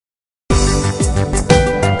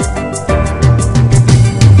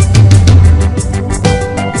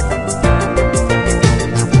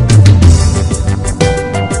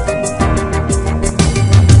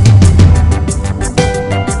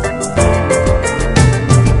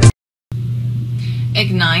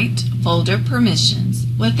folder permissions.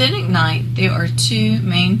 Within Egnyte, there are two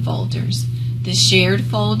main folders, the shared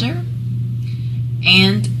folder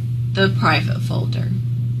and the private folder.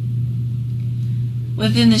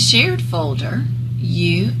 Within the shared folder,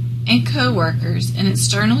 you and coworkers and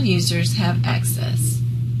external users have access.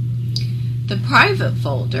 The private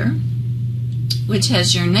folder, which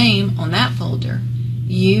has your name on that folder,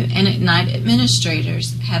 you and Egnyte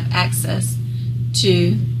administrators have access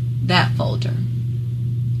to that folder.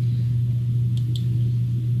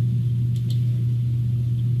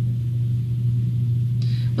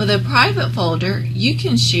 With a private folder, you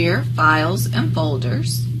can share files and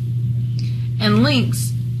folders and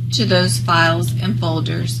links to those files and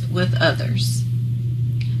folders with others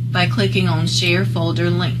by clicking on Share Folder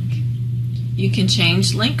Link. You can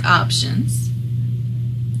change link options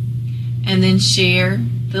and then share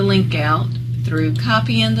the link out through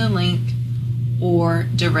copying the link or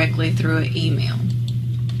directly through an email.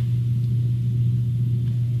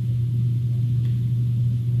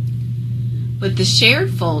 With the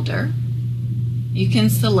shared folder, you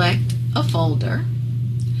can select a folder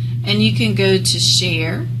and you can go to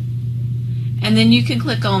Share, and then you can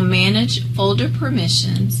click on Manage Folder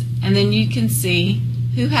Permissions, and then you can see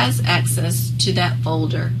who has access to that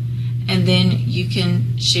folder, and then you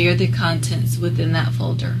can share the contents within that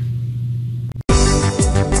folder.